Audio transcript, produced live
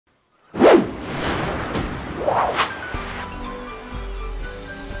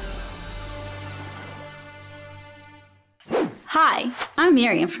Hi, I'm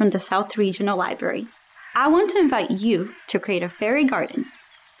Miriam from the South Regional Library. I want to invite you to create a fairy garden.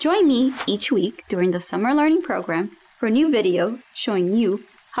 Join me each week during the summer learning program for a new video showing you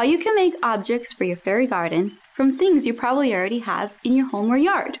how you can make objects for your fairy garden from things you probably already have in your home or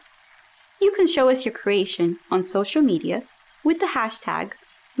yard. You can show us your creation on social media with the hashtag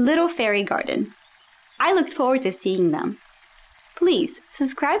 #LittleFairyGarden. I look forward to seeing them. Please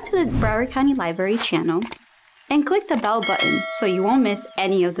subscribe to the Broward County Library channel and click the bell button so you won't miss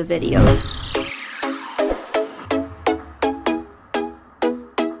any of the videos.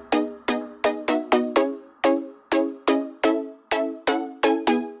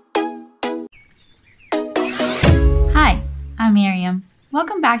 Hi, I'm Miriam.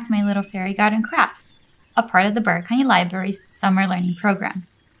 Welcome back to my Little Fairy Garden craft, a part of the Broward County Library's summer learning program.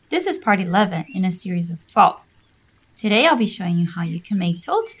 This is part 11 in a series of 12. Today I'll be showing you how you can make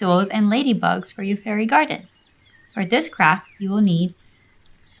toadstools and ladybugs for your fairy garden. For this craft, you will need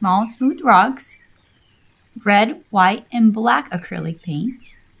small smooth rocks, red, white, and black acrylic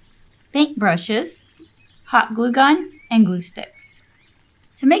paint, paint brushes, hot glue gun, and glue sticks.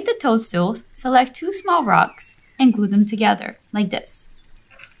 To make the toadstools, select 2 small rocks and glue them together like this.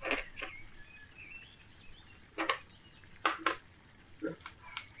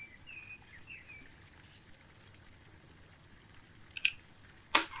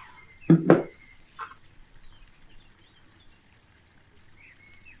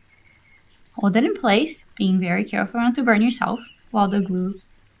 Hold it in place, being very careful not to burn yourself while the glue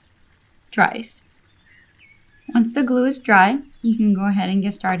dries. Once the glue is dry, you can go ahead and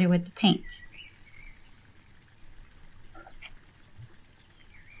get started with the paint.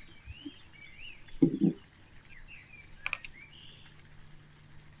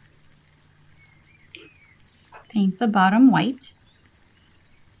 Paint the bottom white.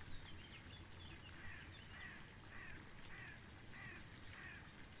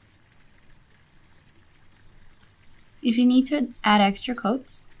 If you need to add extra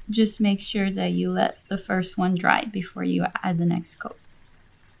coats, just make sure that you let the first one dry before you add the next coat.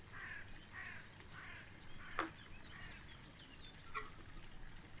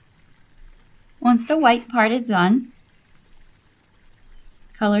 Once the white part is done,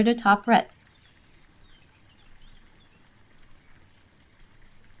 color the top red.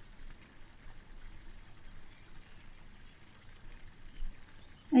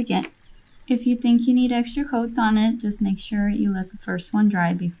 Again, if you think you need extra coats on it, just make sure you let the first one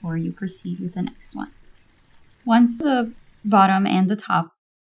dry before you proceed with the next one. Once the bottom and the top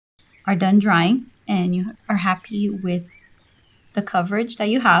are done drying and you are happy with the coverage that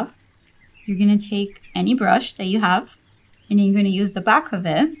you have, you're going to take any brush that you have and you're going to use the back of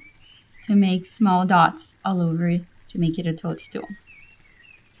it to make small dots all over it to make it a toadstool.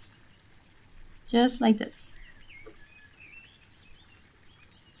 Just like this.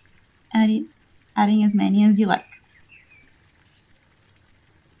 Adding as many as you like.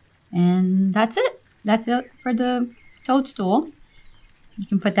 And that's it. That's it for the toadstool. You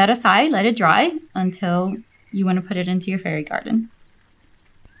can put that aside, let it dry until you want to put it into your fairy garden.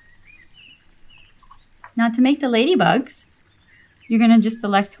 Now to make the ladybugs, you're going to just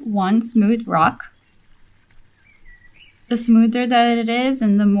select one smooth rock. The smoother that it is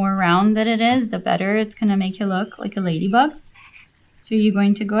and the more round that it is, the better it's going to make it look like a ladybug. So you're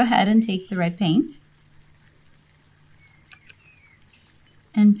going to go ahead and take the red paint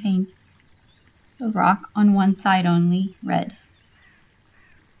and paint the rock on one side only red.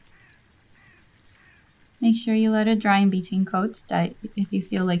 Make sure you let it dry in between coats. That if you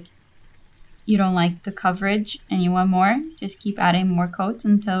feel like you don't like the coverage and you want more, just keep adding more coats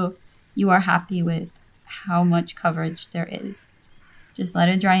until you are happy with how much coverage there is. Just let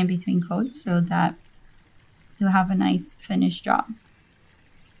it dry in between coats so that you'll have a nice finished job.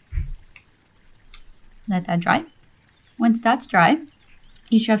 Let that dry. Once that's dry,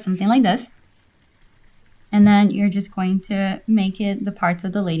 you should have something like this. And then you're just going to make it the parts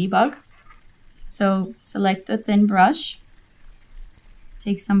of the ladybug. So select a thin brush,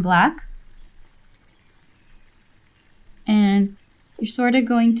 take some black, and you're sort of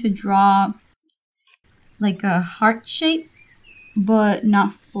going to draw like a heart shape, but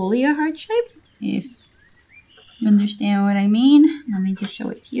not fully a heart shape. If you understand what I mean, let me just show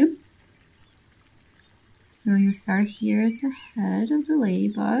it to you. So you start here at the head of the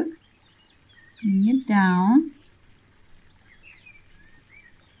ladybug, bring it down,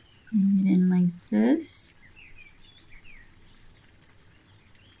 bring it in like this,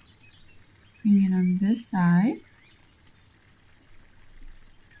 bring it on this side,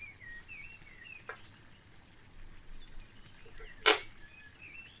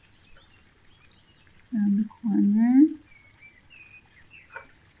 around the corner,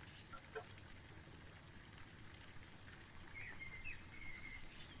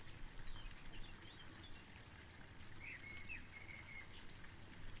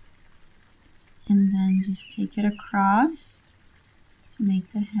 just take it across to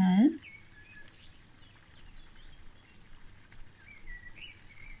make the head.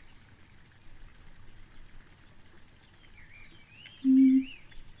 Okay.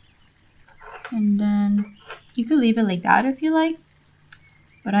 And then you could leave it like that if you like,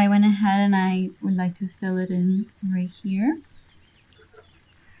 but I went ahead and I would like to fill it in right here.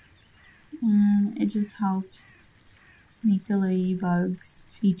 And it just helps make the ladybug's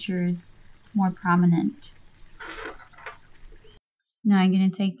features more prominent. Now I'm going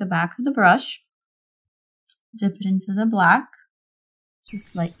to take the back of the brush, dip it into the black,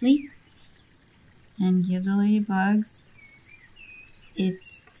 just lightly, and give the ladybugs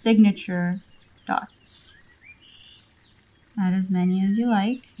its signature dots. Add as many as you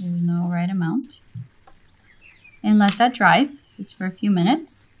like, there's no right amount. And let that dry just for a few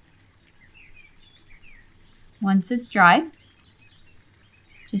minutes. Once it's dry,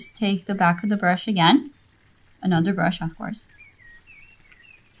 just take the back of the brush again, another brush of course,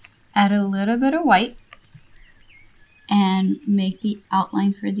 add a little bit of white and make the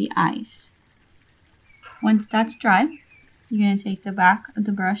outline for the eyes. Once that's dry, you're going to take the back of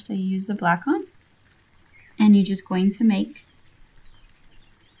the brush that you used the black on, and you're just going to make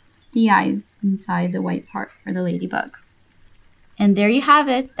the eyes inside the white part for the ladybug. And there you have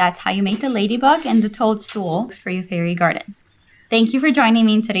it. That's how you make the ladybug and the toadstool for your fairy garden. Thank you for joining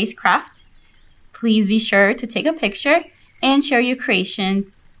me in today's craft. Please be sure to take a picture and share your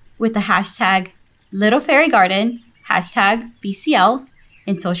creation with the hashtag #LittleFairyGarden, hashtag BCL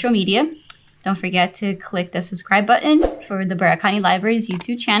in social media. Don't forget to click the subscribe button for the Broward County Library's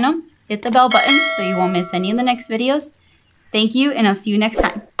YouTube channel. Hit the bell button so you won't miss any of the next videos. Thank you, and I'll see you next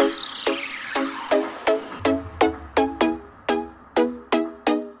time.